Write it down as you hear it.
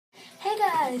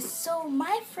guys, so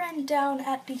my friend down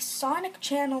at the Sonic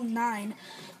Channel 9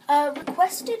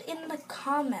 requested in the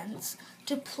comments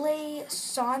to play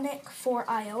Sonic for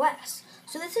iOS.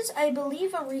 So this is, I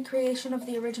believe, a recreation of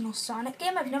the original Sonic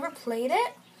game. I've never played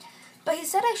it, but he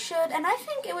said I should, and I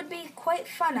think it would be quite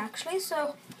fun actually,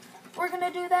 so we're going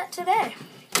to do that today.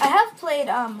 I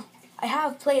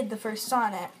have played the first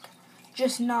Sonic,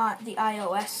 just not the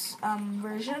iOS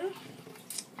version.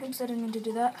 Oops, I didn't mean to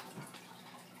do that.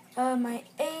 My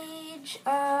age,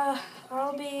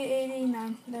 I'll be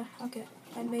 89. There, okay.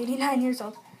 I'm 89 years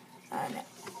old. No.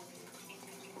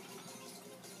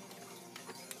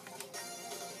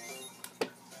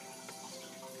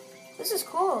 This is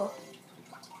cool.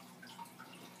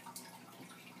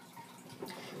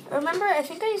 Remember, I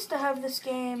think I used to have this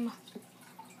game,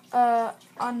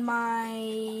 on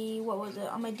my,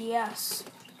 on my DS.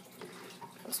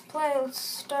 Let's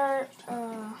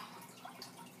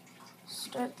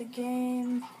start the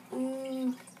game.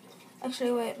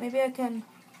 Actually, wait, maybe I can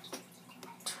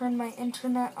turn my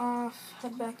internet off,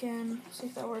 head back in, see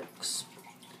if that works.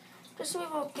 Just so we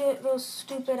won't get those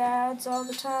stupid ads all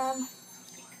the time.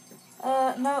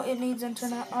 No, it needs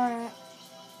internet. Alright.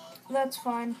 That's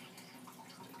fine.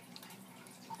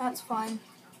 That's fine.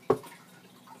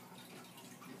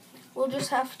 We'll just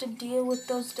have to deal with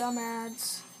those dumb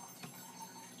ads.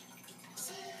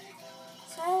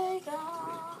 Sega.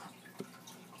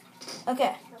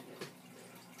 Okay.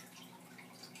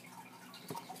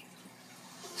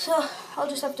 So, I'll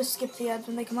just have to skip the ads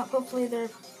when they come up. Hopefully they're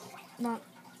not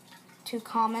too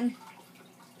common.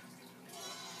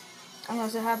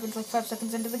 Unless it happens like 5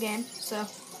 seconds into the game, so.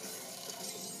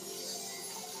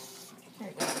 There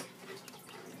we go.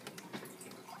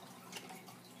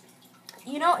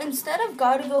 You know, instead of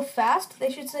gotta go fast,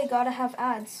 they should say gotta have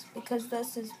ads, because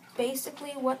this is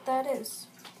basically what that is.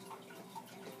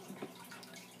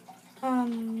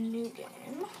 New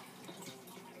game.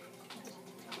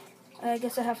 I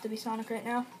guess I have to be Sonic right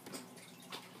now.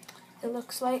 It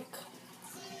looks like.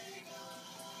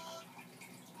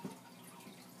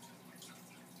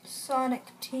 Sonic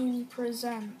Team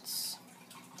Presents.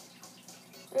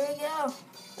 There we go.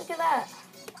 Look at that.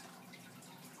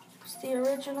 It's the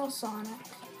original Sonic.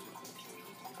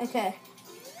 Okay.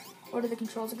 What are the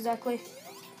controls exactly?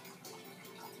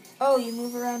 Oh, you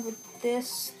move around with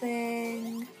this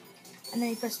thing. And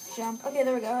then you press jump. Okay,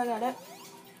 there we go. I got it.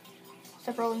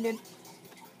 Stop rolling, dude.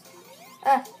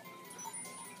 Ah.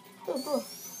 Ooh, ooh.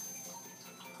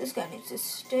 This guy needs to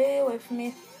stay away from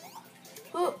me.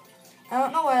 Ooh. I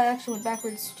don't know why I actually went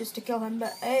backwards just to kill him,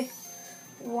 but hey,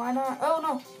 why not? Oh,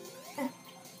 no.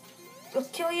 I'll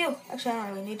kill you. Actually, I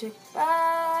don't really need to.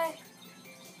 Bye.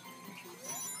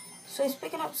 So he's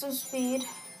picking up some speed.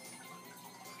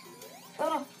 Oh,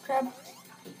 no. Crab.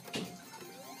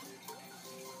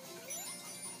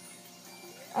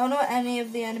 I don't know what any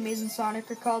of the enemies in Sonic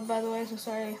are called, by the way, so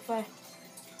sorry if I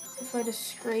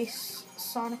disgrace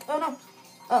Sonic. Oh, no.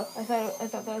 Oh, I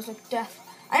thought that was like death.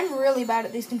 I'm really bad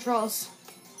at these controls.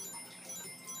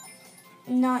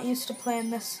 Not used to playing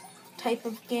this type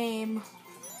of game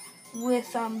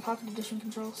with Pocket Edition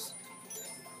controls.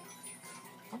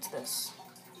 What's this?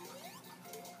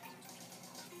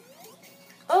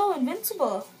 Oh,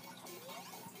 Invincible.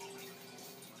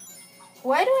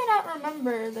 Why do I not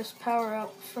remember this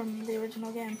power-up from the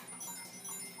original game?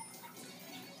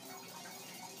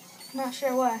 Not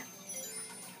sure why.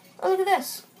 Oh, look at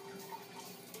this.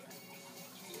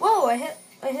 Whoa, I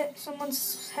hit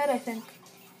someone's head, I think.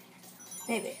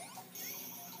 Maybe.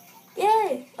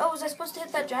 Yay! Oh, was I supposed to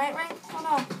hit that giant ring? Oh,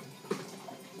 no.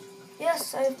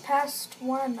 Yes, I've passed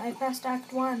 1. I passed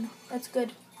Act 1. That's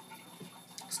good.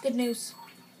 It's good news.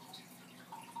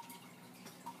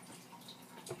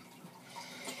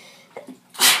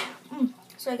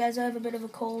 Sorry, guys, I have a bit of a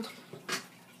cold.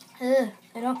 Ugh,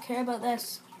 I don't care about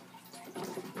this.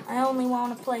 I only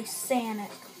want to play Sonic.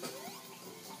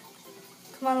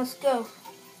 Come on, let's go.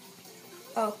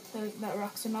 Oh, that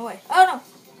rock's in my way. Oh, no.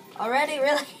 Already?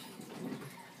 Really?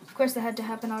 Of course that had to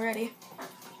happen already.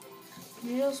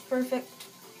 Just perfect.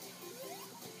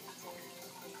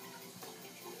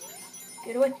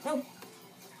 Get away. No.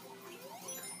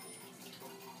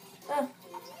 Oh.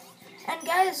 And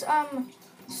guys,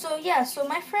 so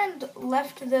my friend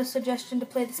left the suggestion to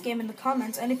play this game in the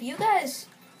comments, and if you guys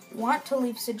want to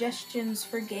leave suggestions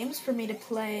for games for me to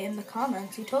play in the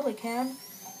comments, you totally can,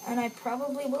 and I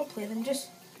probably will play them. Just,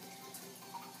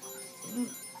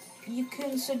 you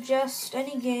can suggest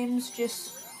any games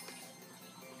just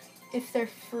if they're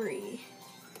free,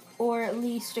 or at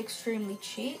least extremely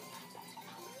cheap.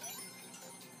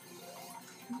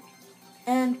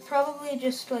 And probably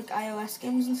just like iOS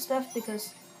games and stuff,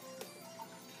 because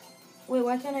Wait,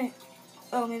 why can't I?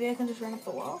 Oh, maybe I can just run up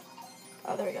the wall?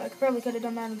 Oh, there we go. I probably could have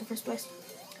done that in the first place.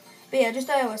 But yeah, just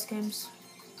iOS games.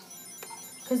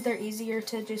 Because they're easier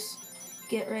to just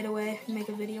get right away and make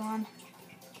a video on.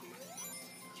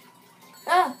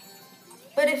 Ah!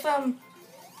 But if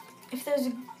there's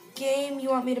a game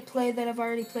you want me to play that I've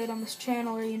already played on this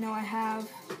channel, or you know I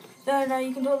have, then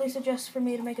you can totally suggest for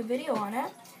me to make a video on it.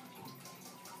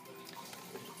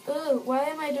 Ugh, why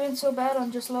am I doing so bad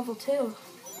on just level 2?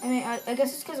 I mean, I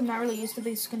guess it's because I'm not really used to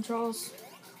these controls.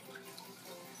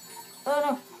 Oh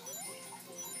no.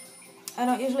 I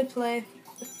don't usually play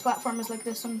platformers like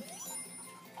this on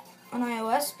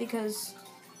iOS because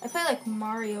I play like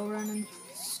Mario Run and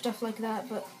stuff like that,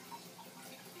 but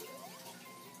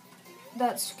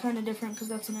that's kind of different because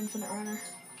that's an infinite runner.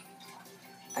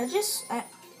 I'm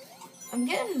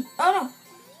getting, oh no,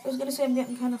 I was gonna say I'm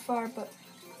getting kind of far, but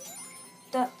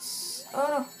that's, oh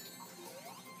no,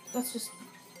 that's just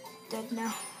dead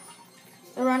now.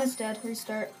 The run is dead,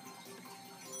 restart.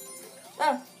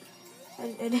 Oh,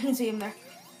 I didn't see him there.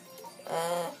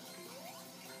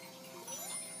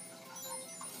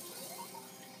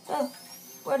 Oh,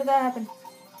 why did that happen?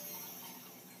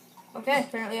 Okay,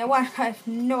 apparently I won. I have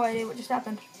no idea what just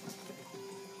happened.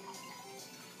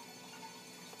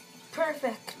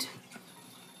 Perfect.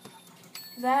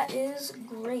 That is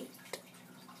great.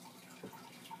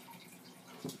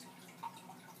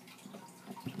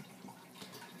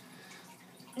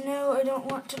 No, I don't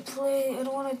want to play. I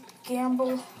don't want to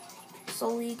gamble. It's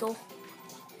illegal.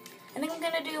 I think I'm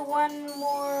gonna do one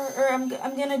more, or I'm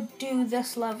gonna do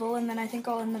this level, and then I think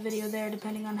I'll end the video there,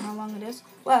 depending on how long it is.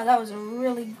 Wow, that was a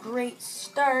really great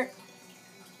start.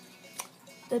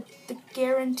 The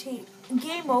guarantee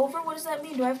game over. What does that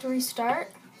mean? Do I have to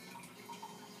restart?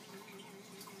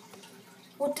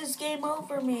 What does game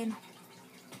over mean?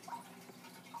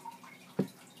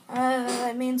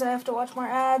 That means I have to watch more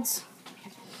ads.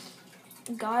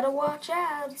 Gotta watch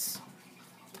ads.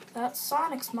 That's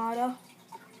Sonic's motto.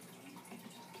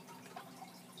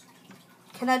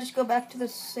 Can I just go back to the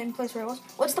same place where I was?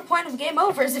 What's the point of game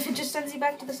overs if it just sends you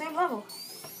back to the same level?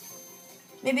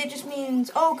 Maybe it just means,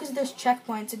 oh, because there's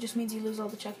checkpoints. It just means you lose all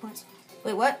the checkpoints.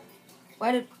 Wait, what?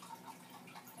 Why did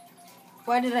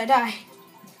I die?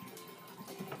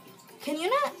 Can you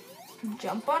not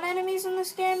jump on enemies in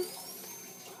this game?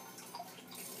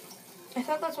 I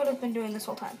thought that's what I've been doing this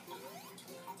whole time.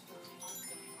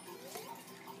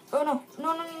 Oh no,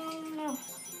 no.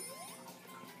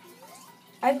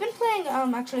 I've been playing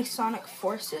actually Sonic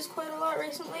Forces quite a lot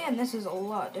recently, and this is a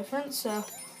lot different, so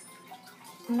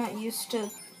I'm not used to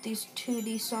these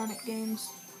 2D Sonic games.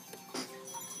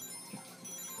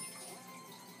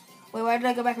 Wait, why did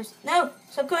I go backwards? No!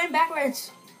 Stop going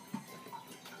backwards!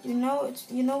 You know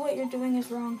what you're doing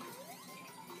is wrong.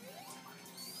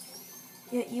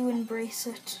 Yet you embrace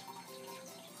it.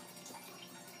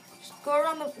 Just go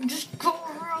around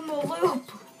the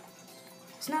loop!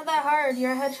 It's not that hard.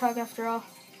 You're a hedgehog after all.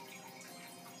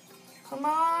 Come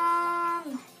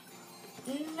on!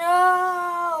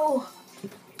 No!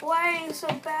 Why are you so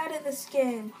bad at this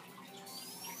game?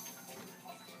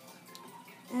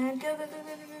 And go.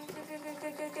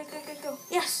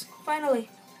 Yes! Finally!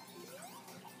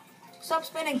 Stop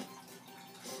spinning!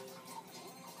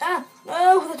 Ah!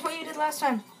 No! That's what you did last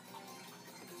time.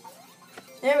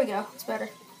 There we go. It's better.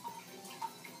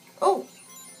 Oh!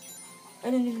 I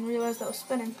didn't even realize that was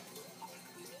spinning.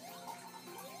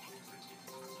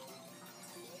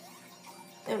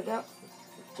 There we go.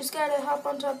 Just gotta hop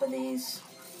on top of these.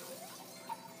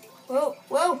 Whoa,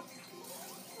 whoa!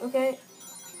 Okay.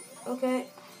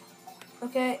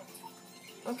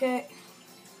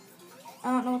 I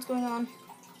don't know what's going on.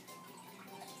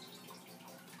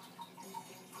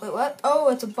 Wait, what? Oh,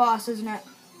 it's a boss, isn't it?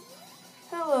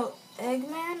 Hello,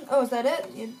 Eggman. Oh, is that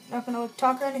it? You're not gonna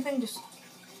talk or anything? Just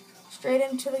straight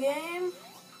into the game.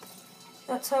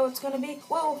 That's how it's gonna be.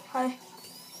 Whoa, hi.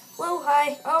 Whoa,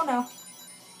 hi. Oh no.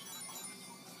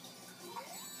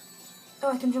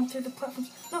 Oh, I can jump through the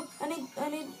platforms. No, I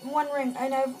need one ring. I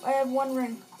have one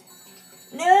ring.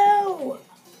 No!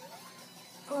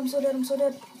 Oh, I'm so dead.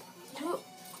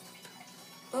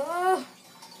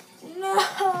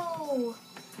 No!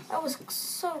 That was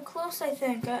so close, I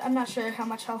think. I'm not sure how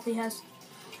much health he has.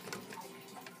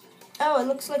 Oh, it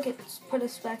looks like it's put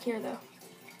us back here, though.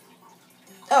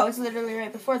 Oh, it's literally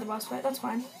right before the boss fight. That's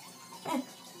fine.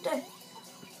 Die.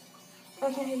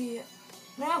 Okay.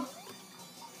 No.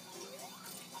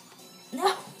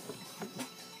 No.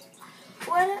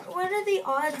 What are the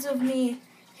odds of me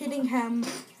hitting him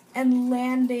and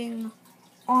landing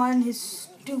on his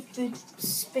stupid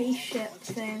spaceship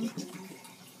thing?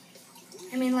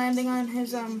 I mean, landing on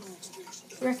his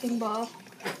Wrecking Ball.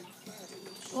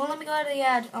 It won't let me go out of the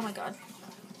ad. Oh my god.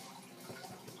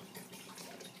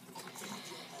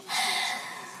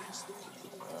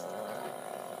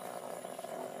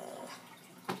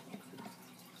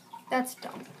 That's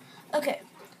dumb. Okay,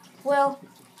 well,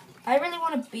 I really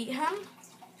want to beat him,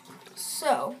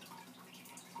 so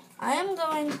I am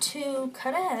going to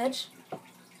cut ahead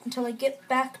until I get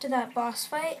back to that boss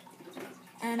fight,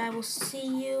 and I will see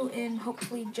you in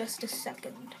hopefully just a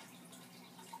second.